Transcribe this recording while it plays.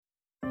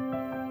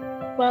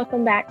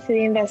Welcome back to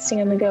the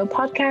Investing on the Go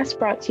podcast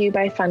brought to you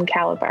by Fund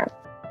Caliber.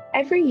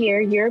 Every year,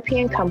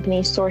 European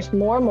companies source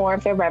more and more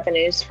of their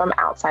revenues from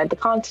outside the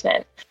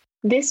continent.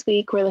 This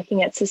week, we're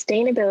looking at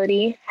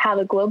sustainability, how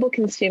the global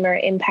consumer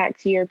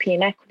impacts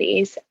European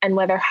equities, and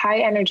whether high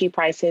energy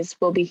prices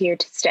will be here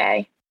to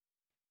stay.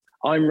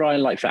 I'm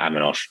Ryan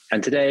Lightfoot-Aminoff,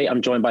 and today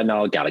I'm joined by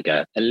Niall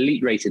Gallagher,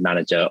 elite rated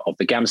manager of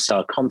the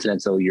Gamstar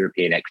Continental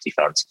European Equity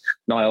Fund.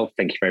 Niall,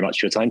 thank you very much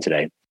for your time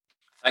today.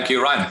 Thank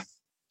you, Ryan.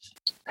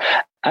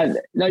 And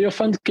now your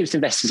fund gives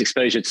investors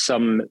exposure to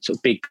some sort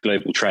of big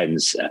global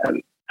trends.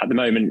 At the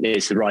moment,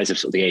 it's the rise of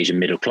sort of the Asian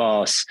middle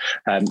class,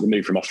 the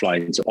move from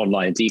offline to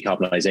online,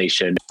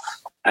 decarbonisation.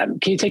 Can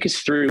you take us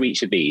through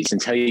each of these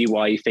and tell you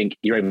why you think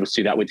you're able to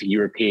do that with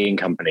European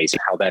companies and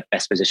how they're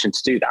best positioned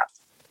to do that?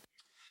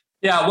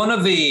 Yeah, one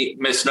of the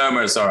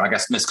misnomers, or I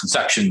guess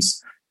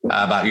misconceptions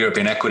about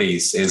European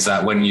equities is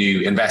that when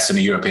you invest in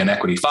a European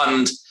equity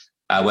fund,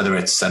 whether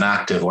it's an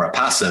active or a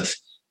passive,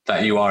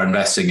 that you are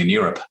investing in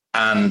Europe.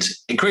 And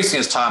increasingly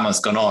as time has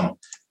gone on,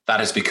 that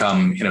has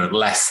become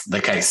less the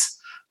case.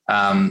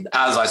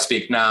 As I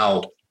speak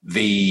now,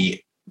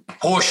 the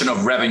portion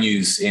of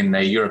revenues in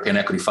a European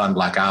equity fund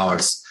like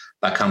ours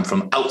that come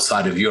from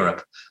outside of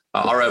Europe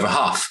are over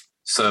half.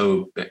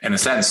 So in a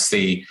sense,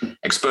 the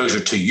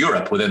exposure to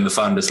Europe within the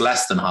fund is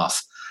less than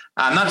half.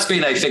 And that's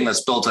been a thing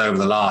that's built over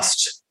the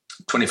last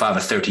 25 or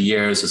 30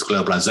 years as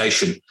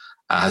globalization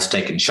has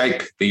taken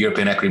shape. The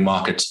European equity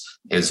market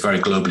is very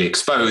globally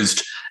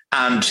exposed.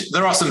 And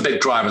there are some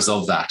big drivers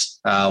of that.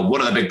 One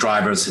of the big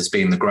drivers has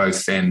been the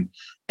growth in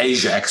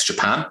Asia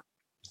ex-Japan,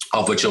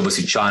 of which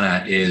obviously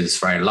China is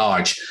very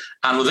large.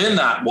 And within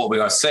that, what we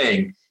are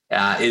seeing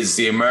is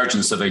the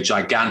emergence of a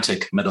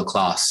gigantic middle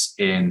class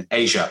in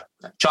Asia.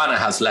 China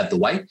has led the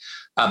way,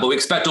 but we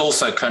expect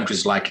also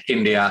countries like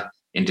India,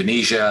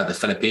 Indonesia, the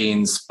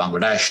Philippines,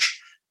 Bangladesh,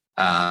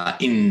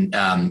 in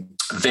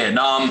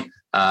Vietnam,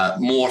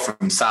 more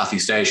from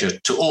Southeast Asia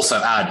to also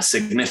add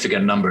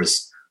significant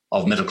numbers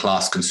of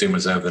middle-class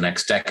consumers over the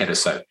next decade or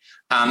so.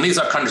 And these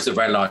are countries with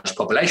very large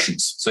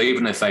populations. So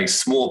even if a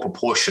small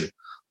proportion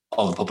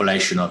of the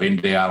population of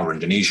India or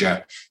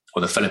Indonesia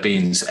or the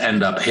Philippines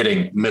end up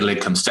hitting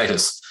middle-income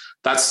status,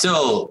 that's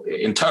still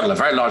in total a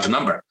very large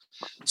number.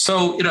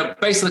 So,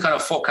 based on the kind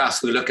of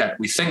forecast we look at,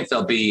 we think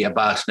there'll be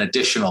about an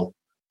additional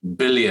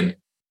billion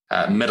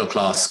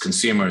middle-class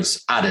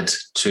consumers added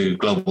to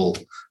global,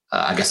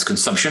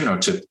 consumption or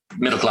to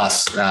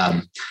middle-class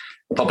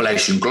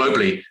population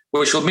globally,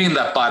 which will mean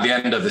that by the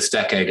end of this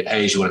decade,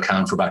 Asia will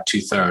account for about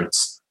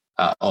 2/3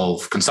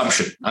 of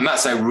consumption. And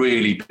that's a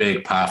really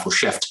big, powerful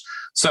shift.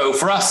 So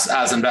for us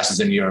as investors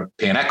in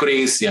European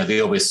equities, the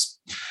obvious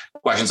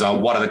questions are,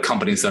 what are the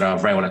companies that are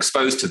very well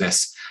exposed to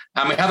this?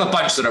 And we have a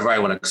bunch that are very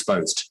well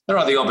exposed. There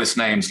are the obvious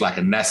names like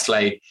a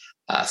Nestle,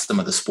 some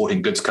of the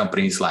sporting goods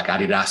companies like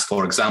Adidas,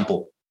 for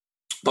example.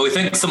 But we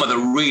think some of the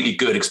really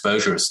good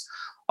exposures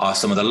are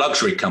some of the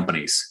luxury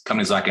companies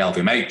like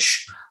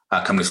LVMH,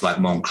 companies like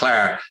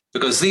Moncler,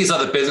 because these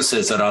are the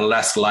businesses that are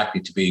less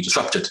likely to be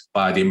disrupted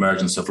by the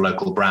emergence of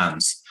local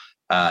brands.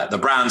 The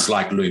brands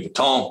like Louis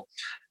Vuitton,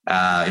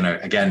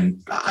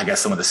 again, I guess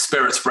some of the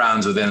spirits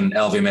brands within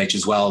LVMH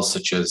as well,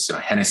 such as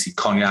Hennessy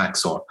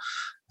cognacs or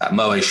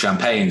Moet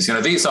champagnes.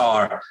 These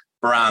are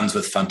brands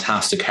with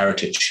fantastic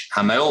heritage,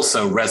 and they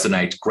also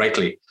resonate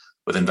greatly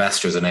with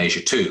investors in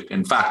Asia too.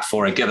 In fact,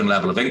 for a given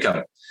level of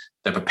income,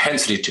 the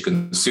propensity to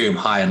consume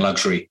high-end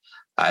luxury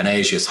in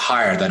Asia is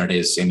higher than it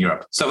is in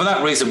Europe. So for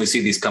that reason, we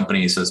see these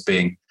companies as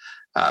being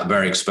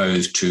very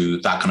exposed to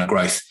that kind of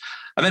growth.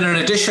 And then in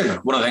addition,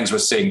 one of the things we're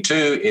seeing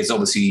too is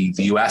obviously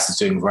the US is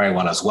doing very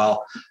well as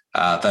well.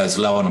 There's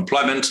low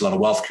unemployment, a lot of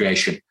wealth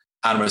creation,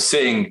 and we're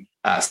seeing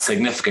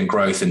significant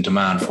growth in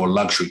demand for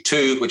luxury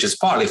too, which is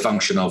partly a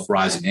function of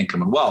rising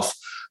income and wealth,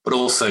 but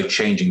also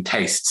changing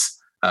tastes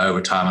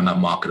over time in that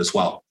market as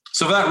well.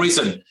 So for that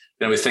reason,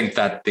 we think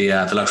that the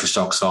luxury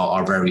stocks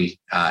are very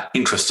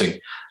interesting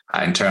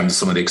in terms of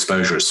some of the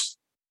exposures.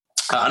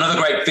 Another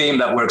great theme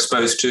that we're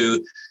exposed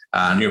to,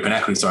 and European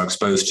equities are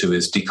exposed to,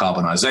 is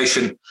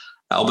decarbonisation.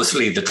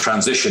 Obviously, the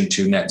transition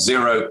to net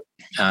zero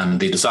and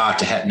the desire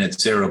to hit net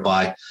zero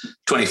by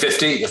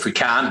 2050, if we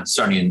can,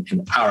 certainly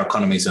in our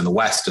economies in the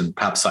West and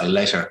perhaps slightly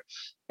later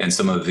in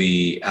some of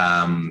the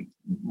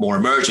more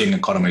emerging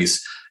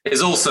economies,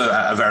 is also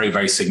a very,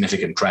 very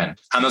significant trend.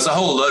 And there's a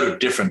whole load of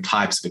different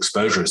types of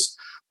exposures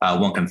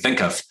one can think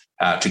of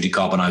to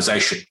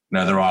decarbonisation.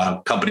 There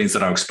are companies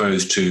that are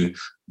exposed to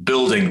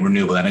building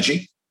renewable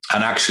energy.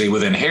 And actually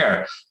within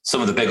here,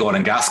 some of the big oil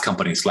and gas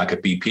companies like a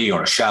BP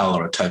or a Shell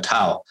or a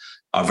Total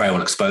are very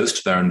well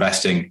exposed. They're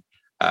investing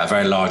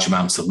very large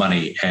amounts of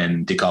money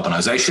in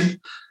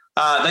decarbonisation.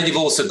 Then you've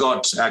also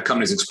got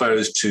companies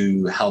exposed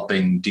to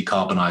helping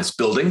decarbonise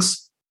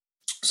buildings.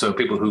 So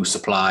people who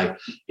supply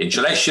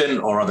insulation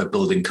or other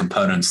building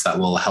components that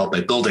will help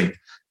a building,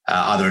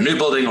 either a new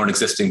building or an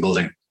existing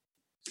building,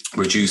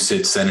 reduce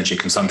its energy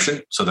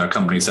consumption. So there are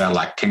companies there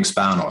like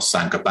Kingspan or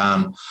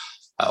Saint-Gobain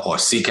or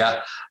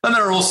Sika. Then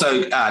there are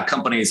also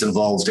companies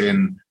involved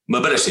in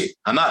mobility.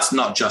 And that's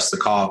not just the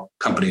car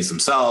companies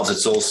themselves.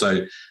 It's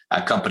also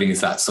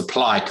companies that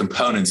supply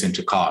components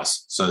into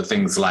cars. So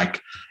things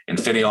like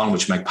Infineon,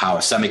 which make power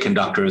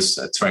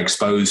semiconductors, it's very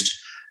exposed.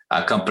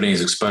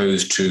 Companies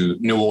exposed to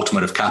new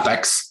automotive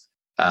capex,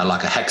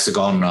 like a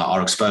Hexagon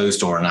are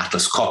exposed, or an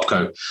Atlas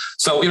Copco.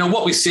 So,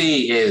 what we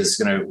see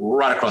is,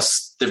 right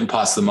across different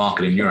parts of the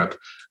market in Europe,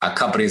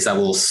 companies that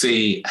will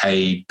see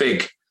a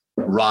big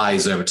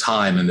rise over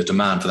time in the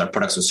demand for their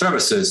products and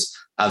services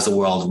as the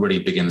world really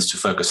begins to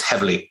focus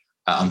heavily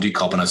on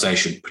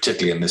decarbonization,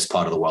 particularly in this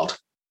part of the world.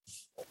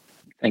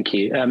 Thank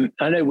you.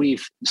 I know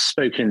we've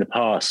spoken in the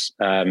past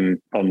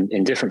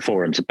in different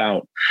forums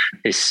about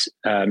this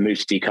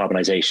move to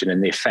decarbonisation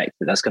and the effect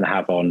that that's going to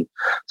have on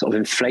sort of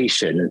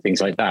inflation and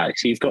things like that.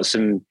 So you've got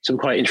some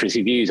quite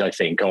interesting views, I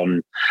think,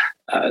 on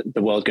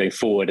the world going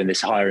forward and this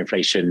higher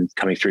inflation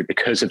coming through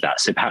because of that.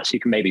 So perhaps you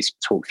can maybe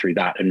talk through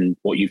that and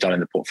what you've done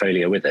in the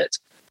portfolio with it.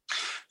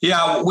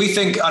 Yeah, we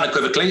think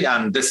unequivocally,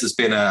 and this has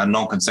been a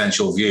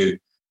non-consensual view,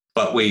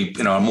 but we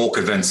are more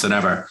convinced than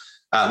ever.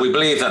 We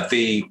believe that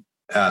the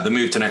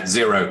move to net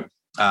zero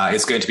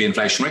is going to be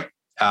inflationary.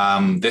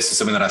 This is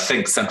something that I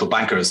think central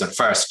bankers at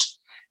first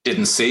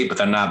didn't see, but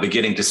they're now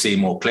beginning to see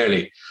more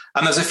clearly.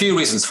 And there's a few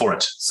reasons for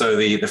it. So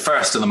the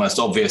first and the most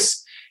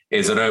obvious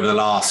is that over the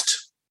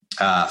last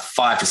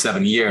 5 to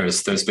 7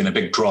 years, there's been a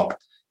big drop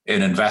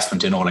in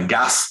investment in oil and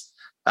gas.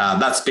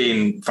 That's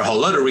been for a whole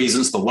load of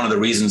reasons, but one of the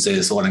reasons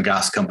is oil and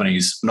gas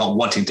companies not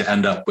wanting to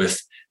end up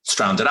with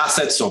stranded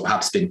assets or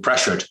perhaps being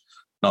pressured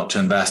not to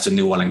invest in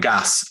new oil and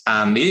gas.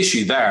 And the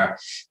issue there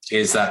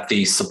is that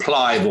the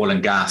supply of oil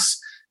and gas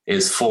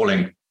is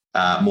falling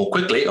more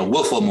quickly, or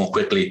will fall more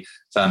quickly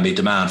than the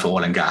demand for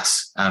oil and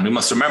gas. And we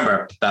must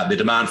remember that the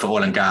demand for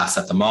oil and gas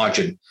at the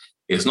margin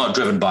is not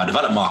driven by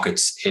developed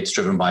markets, it's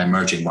driven by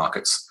emerging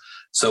markets.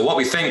 So what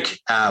we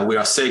think we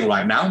are seeing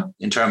right now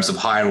in terms of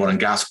higher oil and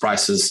gas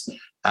prices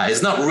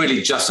is not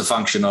really just a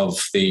function of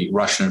the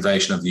Russian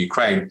invasion of the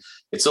Ukraine.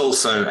 It's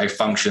also a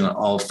function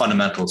of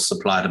fundamental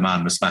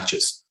supply-demand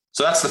mismatches.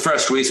 So that's the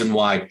first reason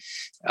why,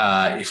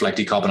 if you like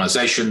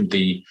decarbonization,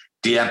 the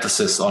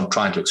de-emphasis on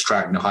trying to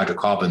extract new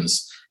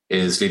hydrocarbons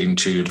is leading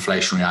to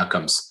inflationary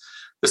outcomes.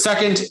 The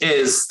second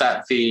is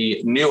that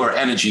the newer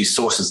energy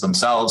sources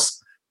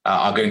themselves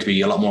are going to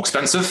be a lot more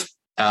expensive.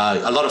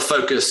 A lot of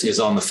focus is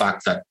on the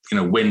fact that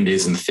wind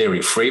is in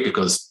theory free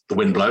because the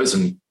wind blows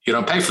and you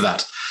don't pay for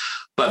that.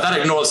 But that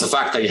ignores the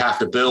fact that you have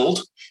to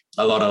build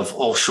a lot of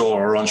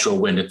offshore or onshore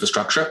wind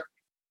infrastructure.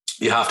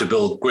 You have to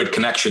build grid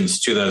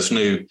connections to those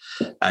new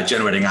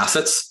generating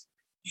assets.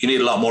 You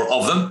need a lot more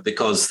of them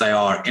because they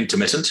are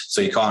intermittent.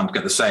 So you can't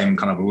get the same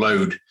kind of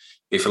load,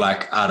 if you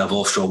like, out of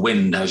offshore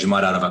wind as you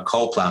might out of a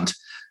coal plant.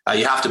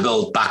 You have to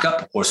build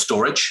backup or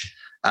storage.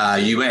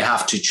 You may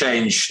have to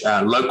change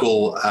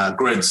local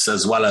grids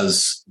as well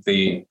as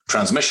the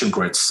transmission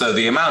grids. So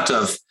the amount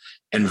of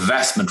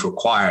investment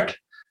required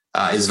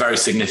is very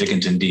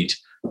significant indeed.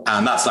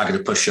 And that's likely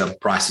to push up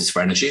prices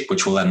for energy,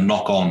 which will then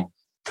knock on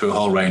through a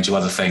whole range of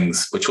other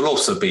things, which will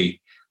also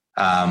be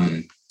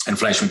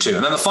inflation too.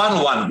 And then the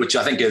final one, which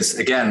I think is,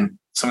 again,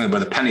 something where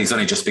the penny is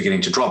only just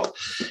beginning to drop.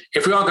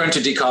 If we are going to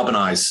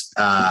decarbonize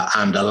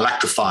and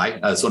electrify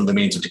as one of the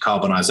means of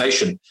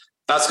decarbonization,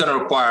 that's going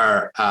to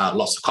require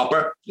lots of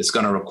copper. It's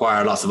going to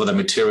require lots of other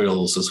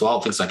materials as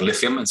well, things like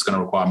lithium. It's going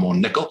to require more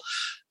nickel.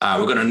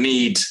 We're going to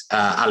need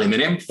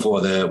aluminium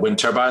for the wind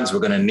turbines. We're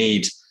going to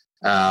need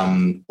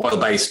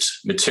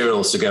oil-based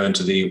materials to go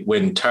into the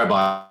wind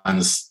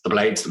turbines, the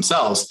blades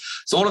themselves.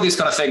 So all of these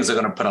kind of things are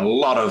going to put a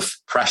lot of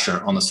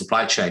pressure on the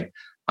supply chain.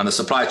 And the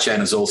supply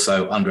chain is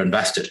also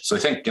underinvested. So I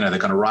think, the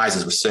kind of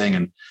rises we're seeing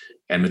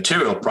in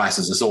material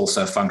prices is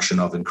also a function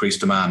of increased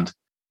demand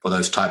for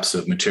those types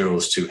of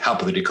materials to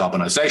help with the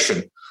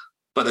decarbonization,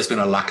 but there's been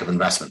a lack of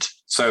investment.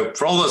 So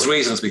for all those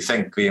reasons, we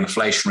think the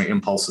inflationary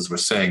impulses we're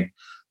seeing,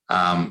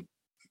 will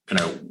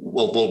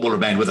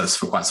remain with us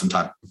for quite some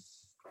time.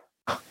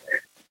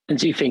 And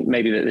do you think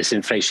maybe that this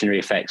inflationary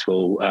effect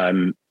will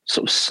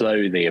sort of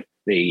slow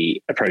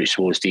the approach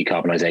towards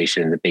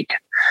decarbonisation and the big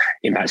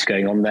impacts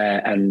going on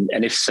there? And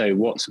if so,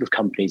 what sort of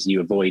companies are you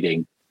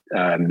avoiding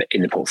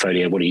in the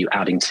portfolio? What are you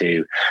adding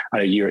to? I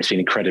know Europe's been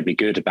incredibly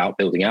good about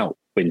building out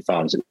wind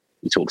farms that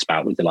he talks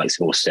about with the likes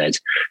of Ørsted.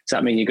 Does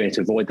that mean you're going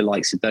to avoid the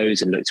likes of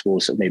those and look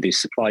towards maybe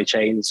supply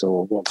chains,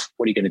 or what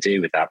are you going to do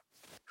with that?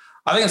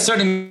 I think it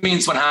certainly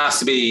means one has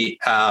to be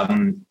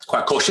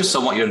quite cautious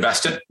on what you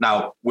invest in.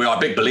 Now, we are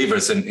big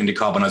believers in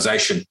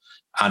decarbonisation,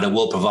 and it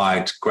will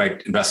provide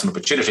great investment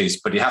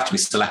opportunities, but you have to be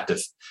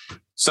selective.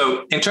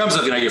 So in terms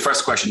of your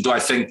first question, do I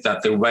think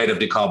that the rate of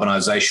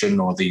decarbonisation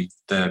or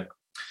the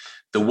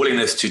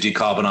willingness to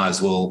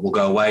decarbonise will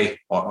go away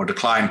or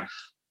decline?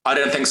 I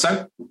don't think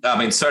so. I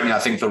mean, certainly I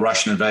think the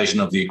Russian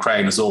invasion of the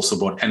Ukraine has also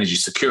brought energy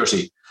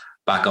security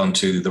back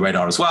onto the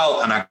radar as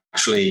well. And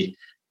actually,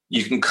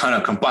 you can kind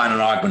of combine an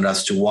argument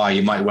as to why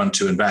you might want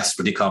to invest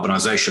for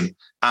decarbonisation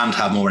and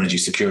have more energy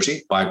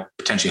security by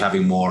potentially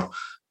having more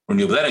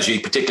renewable energy,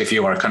 particularly if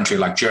you are a country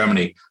like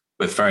Germany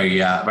with very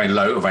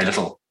low or very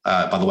little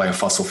by the way of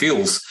fossil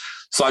fuels.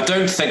 So I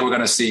don't think we're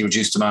going to see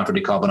reduced demand for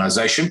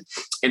decarbonisation.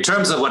 In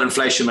terms of what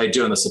inflation may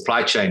do in the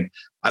supply chain,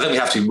 I think we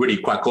have to be really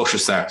quite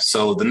cautious there.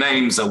 So the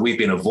names that we've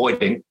been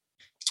avoiding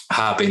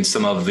have been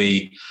some of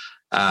the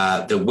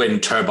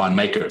wind turbine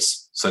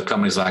makers. So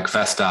companies like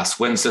Vestas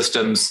Wind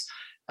Systems,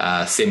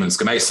 Siemens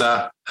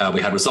Gamesa.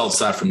 We had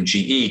results out from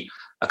GE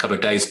a couple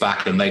of days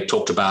back, and they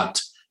talked about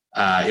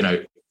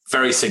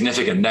very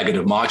significant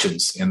negative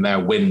margins in their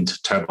wind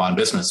turbine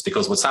business,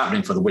 because what's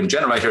happening for the wind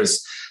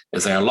generators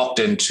is they are locked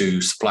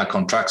into supply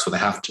contracts where they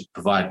have to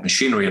provide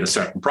machinery at a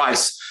certain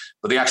price,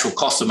 but the actual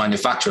cost of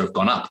manufacture have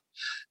gone up.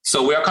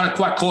 So we are kind of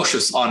quite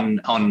cautious on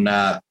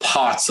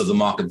parts of the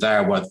market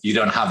there where you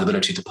don't have the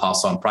ability to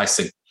pass on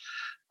pricing.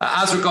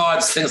 As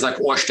regards things like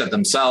Ørsted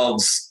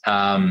themselves,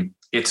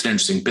 it's an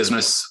interesting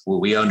business.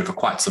 We owned it for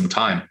quite some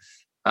time,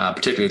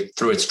 particularly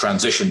through its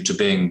transition to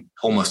being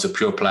almost a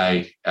pure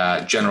play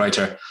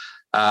generator.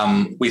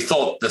 We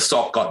thought the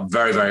stock got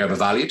very, very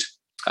overvalued,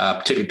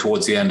 particularly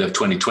towards the end of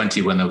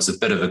 2020 when there was a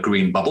bit of a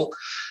green bubble.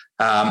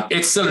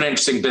 It's still an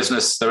interesting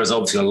business. There is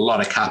obviously a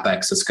lot of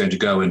CapEx that's going to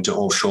go into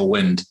offshore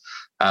wind.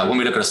 When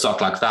we look at a stock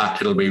like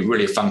that, it'll be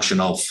really a function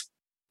of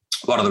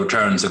what are the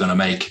returns they're going to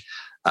make,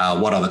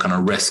 what are the kind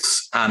of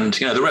risks. And,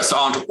 the risks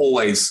aren't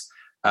always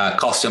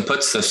cost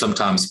inputs. They're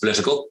sometimes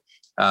political.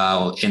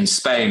 In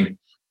Spain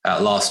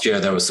last year,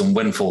 there were some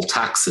windfall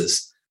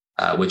taxes,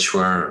 which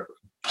were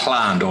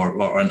planned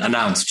or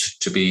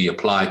announced to be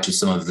applied to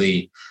some of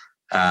the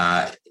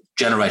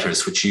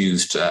generators which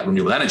used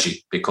renewable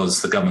energy,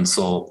 because the government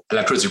saw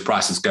electricity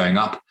prices going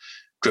up,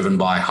 driven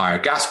by higher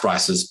gas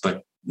prices,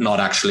 but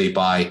not actually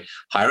by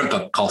higher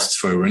input costs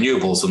for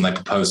renewables. And they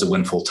proposed a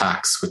windfall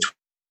tax, which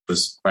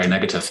was very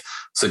negative.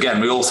 So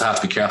again, we also have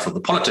to be careful of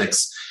the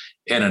politics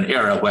in an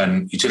era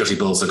when utility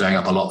bills are going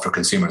up a lot for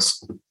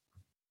consumers.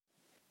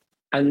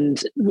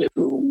 And when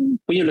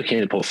you're looking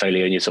at the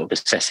portfolio and you're sort of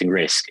assessing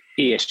risk,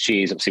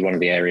 ESG is obviously one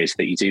of the areas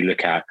that you do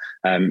look at,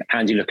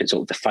 and you look at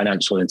sort of the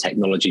financial and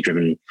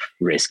technology-driven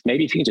risk.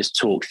 Maybe if you can just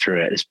talk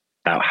through it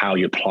about how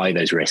you apply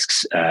those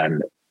risks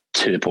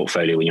to the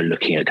portfolio when you're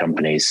looking at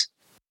companies.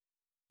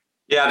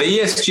 Yeah, the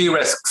ESG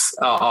risks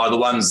are the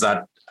ones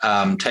that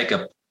take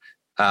up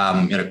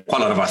quite a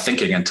lot of our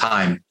thinking and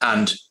time,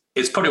 and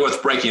it's probably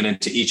worth breaking it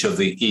into each of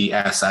the E,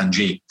 S, and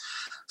G.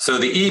 So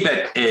the E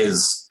bit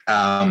is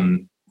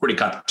really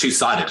kind of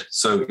two-sided.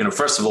 So,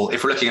 first of all,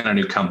 if we're looking at a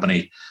new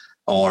company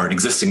or an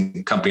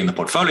existing company in the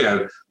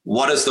portfolio,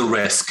 what is the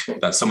risk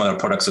that some of their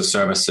products or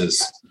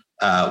services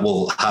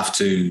will have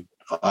to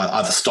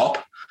either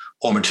stop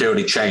or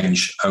materially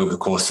change over the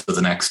course of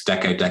the next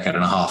decade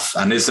and a half?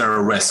 And is there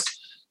a risk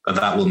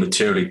that will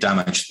materially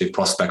damage the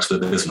prospects for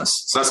the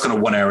business? So that's kind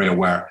of one area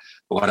where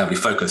we're quite heavily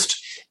focused.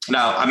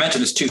 Now, I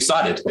mentioned it's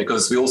two-sided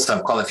because we also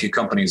have quite a few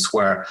companies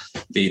where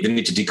they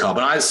need to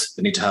decarbonize,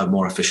 they need to have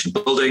more efficient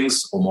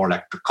buildings or more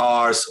electric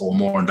cars or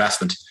more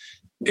investment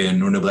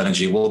in renewable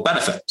energy will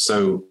benefit.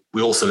 So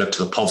we also look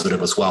to the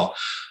positive as well.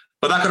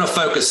 But that kind of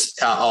focus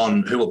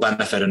on who will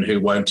benefit and who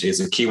won't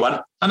is a key one.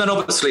 And then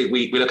obviously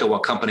we look at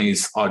what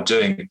companies are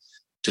doing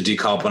to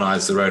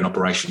decarbonize their own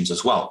operations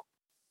as well.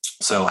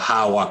 So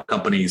how are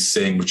companies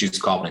seeing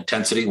reduced carbon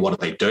intensity? What are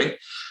they doing?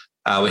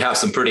 We have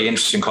some pretty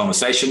interesting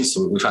conversations.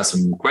 We've had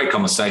some great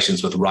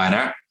conversations with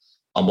Ryanair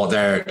on what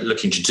they're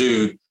looking to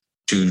do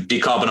to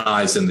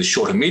decarbonize in the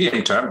short and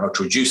medium term, or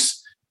to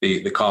reduce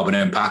the carbon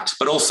impact,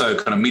 but also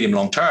kind of medium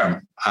long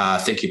term,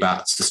 thinking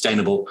about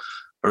sustainable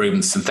or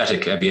even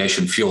synthetic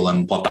aviation fuel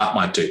and what that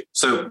might do.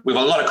 So we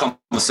have a lot of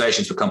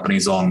conversations with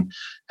companies on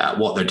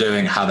what they're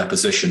doing, how they're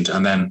positioned,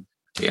 and then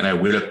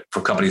we look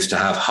for companies to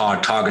have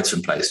hard targets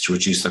in place to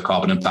reduce their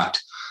carbon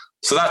impact.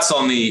 So that's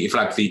on the, if you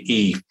like, the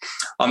E.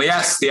 On the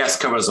S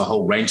covers a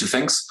whole range of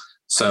things.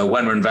 So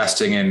when we're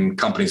investing in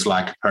companies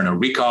like Pernod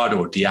Ricard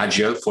or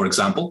Diageo, for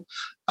example,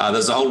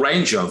 there's a whole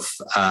range of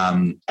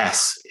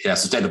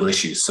sustainable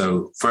issues.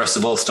 So first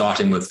of all,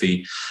 starting with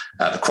the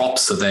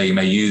crops that they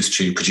may use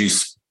to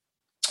produce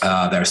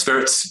their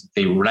spirits,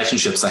 the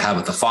relationships they have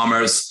with the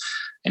farmers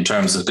in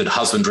terms of good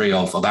husbandry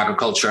of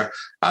agriculture,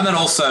 and then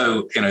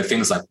also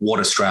things like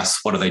water stress.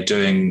 What are they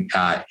doing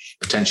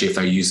potentially if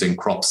they're using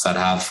crops that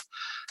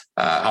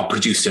are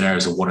produced in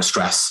areas of water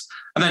stress?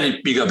 And then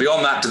you go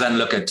beyond that to then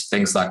look at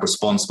things like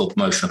responsible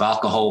promotion of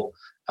alcohol.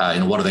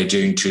 What are they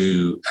doing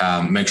to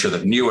make sure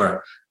that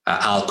newer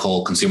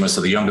alcohol consumers,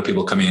 so the younger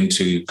people coming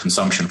into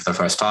consumption for the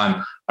first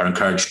time, are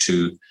encouraged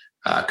to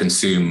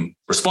consume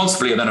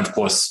responsibly? And then, of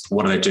course,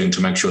 what are they doing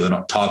to make sure they're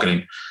not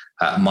targeting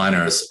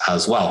minors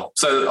as well?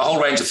 So a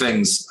whole range of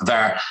things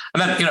there.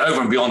 And then, over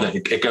and beyond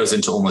it goes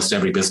into almost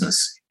every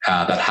business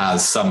that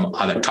has some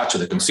either touch of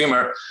the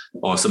consumer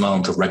or some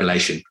element of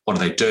regulation. What are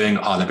they doing?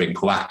 Are they being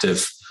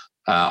proactive?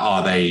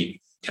 Are they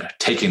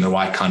taking the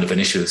right kind of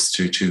initiatives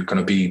to kind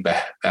of be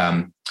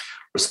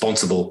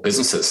responsible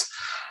businesses?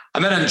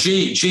 And then in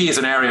G is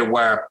an area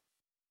where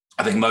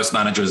I think most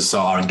managers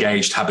are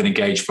engaged, have been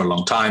engaged for a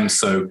long time.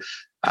 So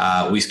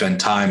we spend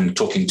time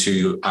talking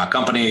to our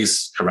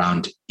companies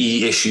around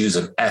E issues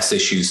and S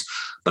issues,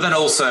 but then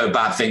also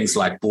about things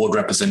like board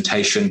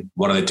representation.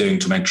 What are they doing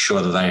to make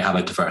sure that they have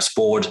a diverse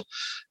board?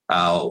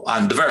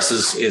 And diverse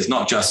is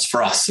not just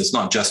for us. It's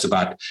not just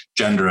about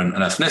gender and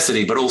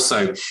ethnicity, but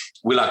also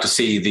we like to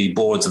see the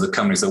boards of the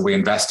companies that we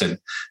invest in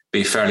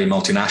be fairly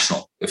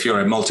multinational. If you're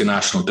a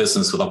multinational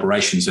business with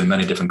operations in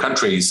many different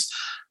countries,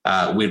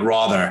 we'd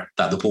rather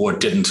that the board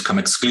didn't come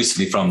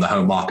exclusively from the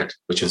home market,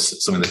 which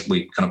is something that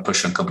we kind of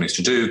push on companies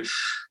to do.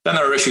 Then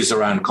there are issues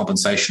around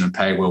compensation and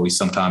pay where we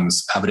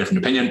sometimes have a different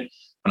opinion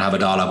and have a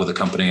dialogue with the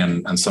company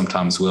and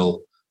sometimes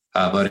will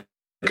vote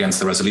against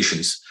the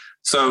resolutions.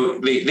 So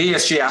the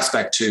ESG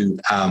aspect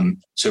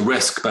to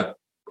risk, but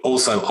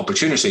also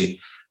opportunity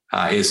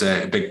is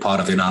a big part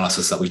of the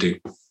analysis that we do.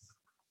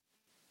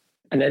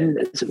 And then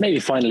maybe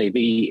finally,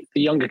 the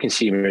younger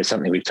consumer is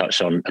something we've touched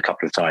on a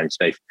couple of times,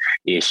 both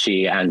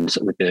ESG and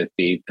with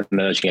the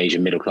emerging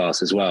Asian middle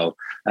class as well.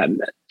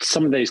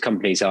 Some of those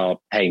companies are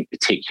paying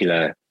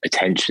particular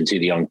attention to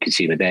the young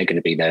consumer. They're going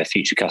to be their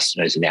future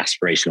customers and the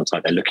aspirational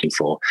type they're looking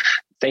for.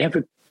 They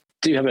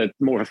do have a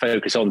more of a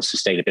focus on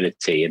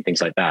sustainability and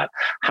things like that.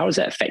 How is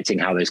that affecting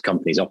how those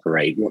companies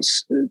operate?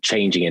 What's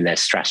changing in their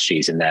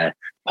strategies and their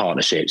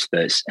partnerships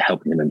that's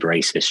helping them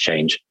embrace this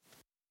change?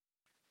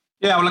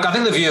 Yeah, well, look, I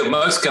think the view of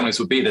most companies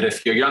would be that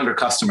if your younger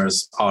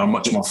customers are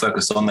much more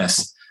focused on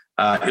this,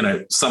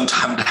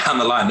 sometime down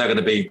the line, they're going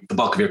to be the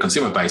bulk of your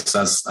consumer base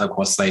as, of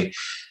course, they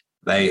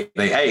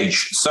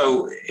age.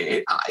 So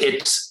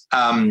it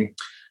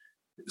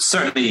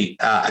certainly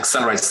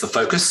accelerates the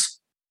focus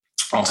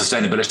on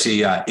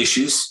sustainability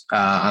issues,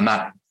 and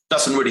that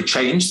doesn't really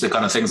change the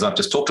kind of things I've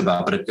just talked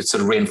about, but it sort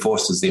of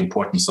reinforces the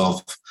importance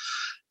of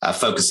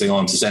focusing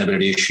on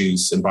sustainability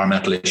issues,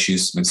 environmental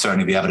issues. I mean,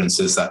 certainly the evidence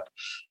is that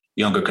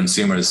younger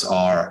consumers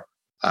are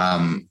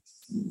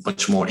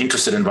much more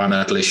interested in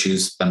environmental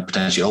issues than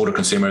potentially older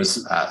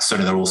consumers.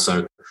 Certainly, they're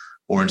also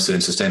more interested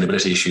in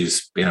sustainability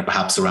issues,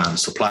 perhaps around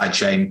supply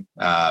chain,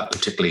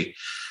 particularly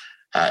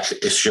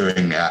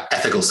ensuring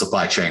ethical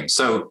supply chain.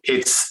 So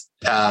it's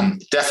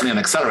definitely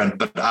an accelerant,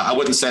 but I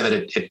wouldn't say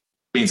that it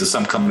means that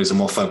some companies are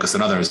more focused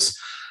than others.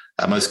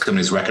 Most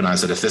companies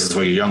recognize that if this is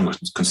where your young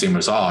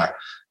consumers are,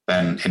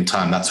 then in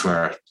time, that's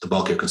where the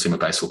bulk of your consumer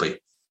base will be.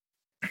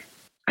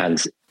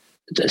 And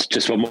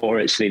just one more,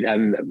 actually.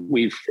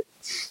 We've,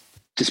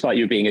 despite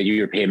you being a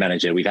European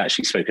manager, we've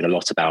actually spoken a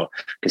lot about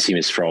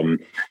consumers from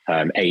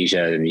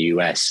Asia and the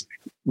US.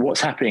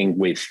 What's happening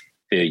with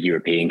the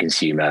European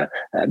consumer?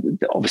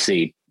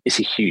 Obviously, it's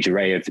a huge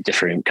array of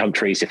different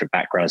countries, different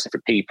backgrounds,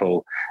 different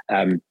people,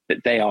 but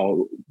they are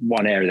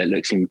one area that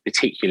looks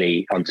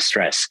particularly under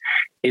stress.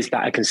 Is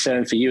that a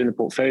concern for you in the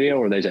portfolio,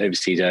 or are those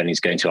overseas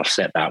earnings going to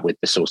offset that with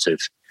the sort of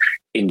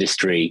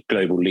industry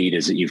global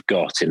leaders that you've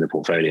got in the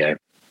portfolio?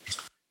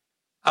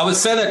 I would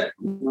say that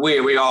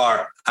we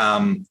are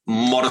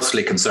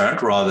modestly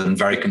concerned rather than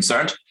very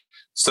concerned.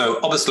 So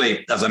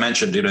obviously, as I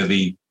mentioned,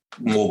 the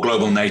more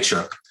global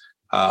nature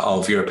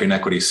of European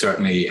equity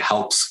certainly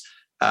helps.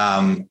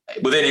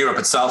 Within Europe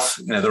itself,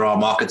 there are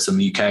markets, and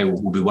the UK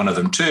will be one of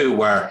them too,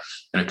 where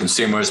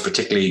consumers,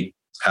 particularly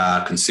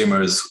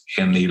consumers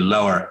in the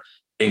lower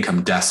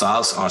income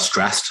deciles, are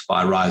stressed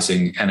by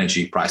rising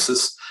energy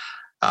prices.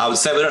 I would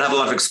say we don't have a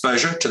lot of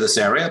exposure to this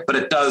area, but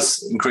it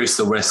does increase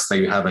the risk that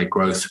you have a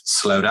growth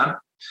slowdown.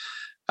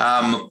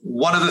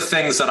 One of the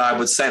things that I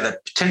would say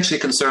that potentially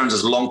concerns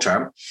us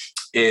long-term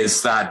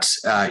is that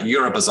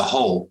Europe as a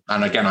whole,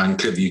 and again, I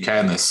include the UK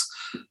in this,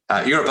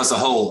 Europe as a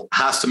whole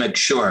has to make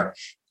sure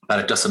that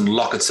it doesn't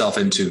lock itself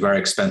into very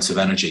expensive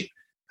energy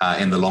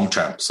in the long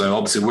term. So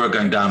obviously we're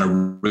going down a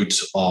route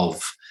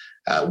of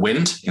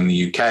wind in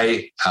the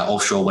UK.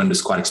 Offshore wind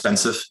is quite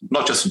expensive,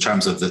 not just in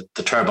terms of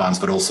the turbines,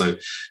 but also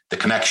the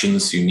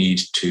connections you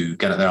need to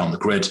get it there on the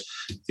grid,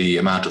 the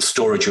amount of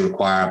storage you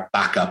require,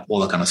 backup, all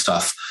that kind of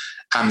stuff.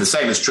 And the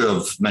same is true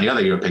of many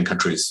other European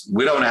countries.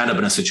 We don't end up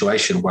in a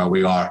situation where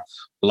we are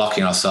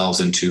locking ourselves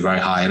into very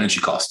high energy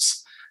costs.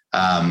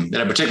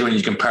 Particularly when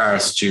you compare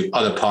us to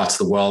other parts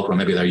of the world where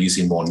maybe they're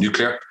using more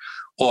nuclear,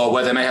 or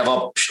where they may have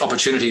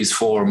opportunities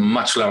for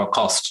much lower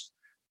cost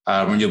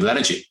renewable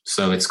energy.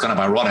 So it's kind of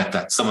ironic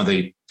that some of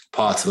the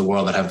parts of the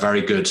world that have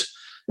very good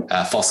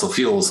fossil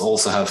fuels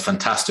also have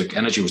fantastic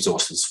energy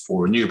resources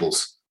for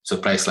renewables. So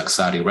places like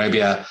Saudi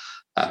Arabia,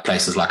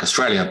 places like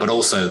Australia, but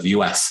also the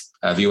US.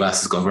 The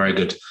US has got very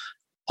good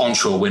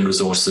onshore wind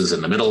resources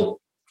in the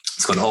middle.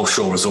 It's got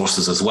offshore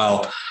resources as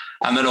well.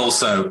 And then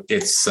also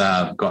it's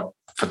got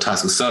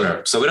fantastic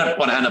solar. So we don't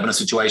want to end up in a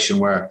situation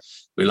where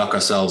we lock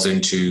ourselves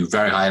into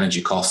very high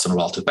energy costs on a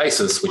relative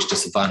basis, which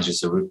disadvantages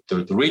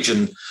the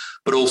region,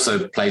 but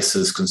also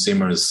places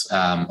consumers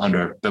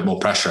under a bit more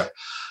pressure.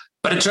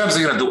 But in terms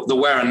of the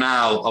where and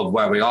now of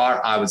where we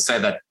are, I would say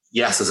that,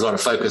 yes, there's a lot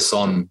of focus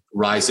on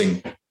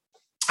rising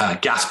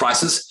gas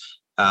prices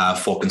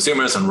for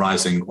consumers and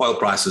rising oil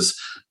prices.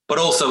 But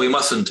also we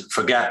mustn't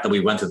forget that we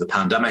went through the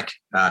pandemic.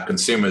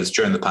 Consumers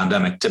during the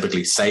pandemic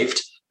typically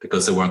saved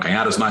because they weren't going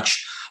out as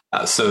much.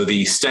 So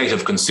the state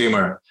of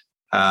consumer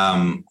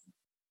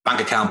bank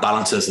account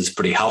balances is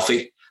pretty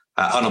healthy.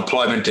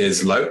 Unemployment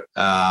is low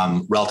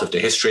relative to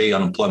history.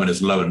 Unemployment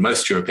is low in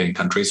most European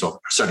countries, or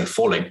certainly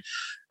falling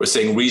we're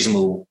seeing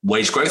reasonable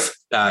wage growth.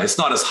 It's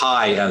not as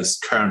high as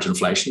current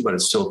inflation, but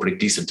it's still pretty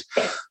decent.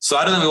 So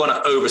I don't think we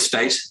want to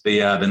overstate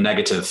the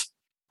negative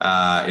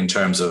in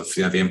terms of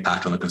the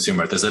impact on the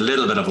consumer. There's a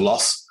little bit of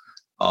loss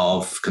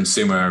of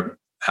consumer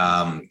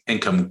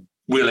income,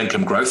 real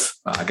income growth.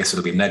 I guess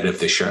it'll be negative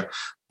this year,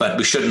 but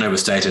we shouldn't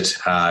overstate it,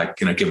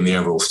 given the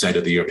overall state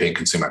of the European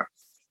consumer.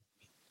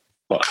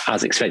 Well,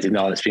 as expected,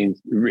 Niall, it's been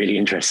really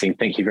interesting.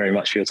 Thank you very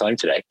much for your time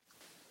today.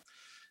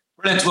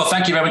 Brilliant. Well,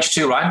 thank you very much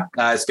too, Ryan.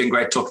 It's been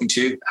great talking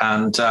to you,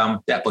 and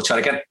we'll chat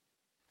again.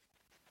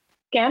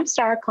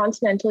 Gamstar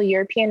Continental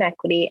European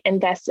Equity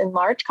invests in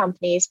large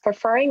companies,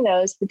 preferring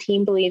those the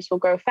team believes will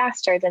grow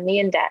faster than the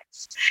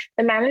index.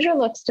 The manager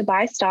looks to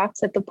buy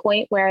stocks at the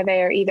point where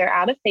they are either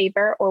out of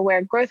favor or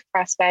where growth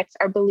prospects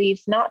are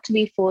believed not to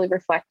be fully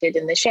reflected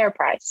in the share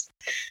price.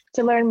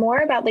 To learn more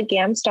about the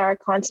Gamstar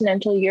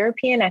Continental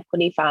European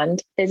Equity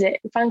Fund,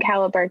 visit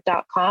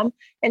fundcaliber.com,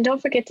 and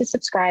don't forget to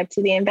subscribe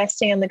to the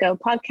Investing on the Go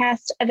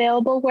podcast,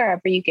 available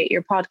wherever you get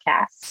your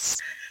podcasts.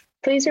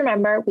 Please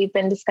remember, we've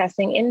been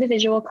discussing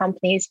individual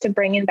companies to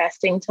bring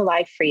investing to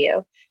life for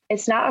you.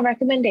 It's not a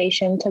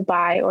recommendation to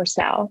buy or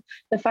sell.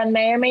 The fund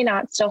may or may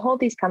not still hold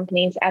these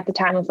companies at the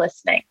time of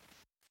listening.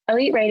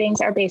 Elite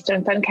ratings are based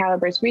on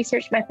FundCaliber's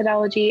research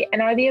methodology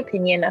and are the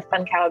opinion of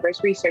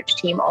FundCaliber's research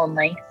team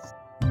only.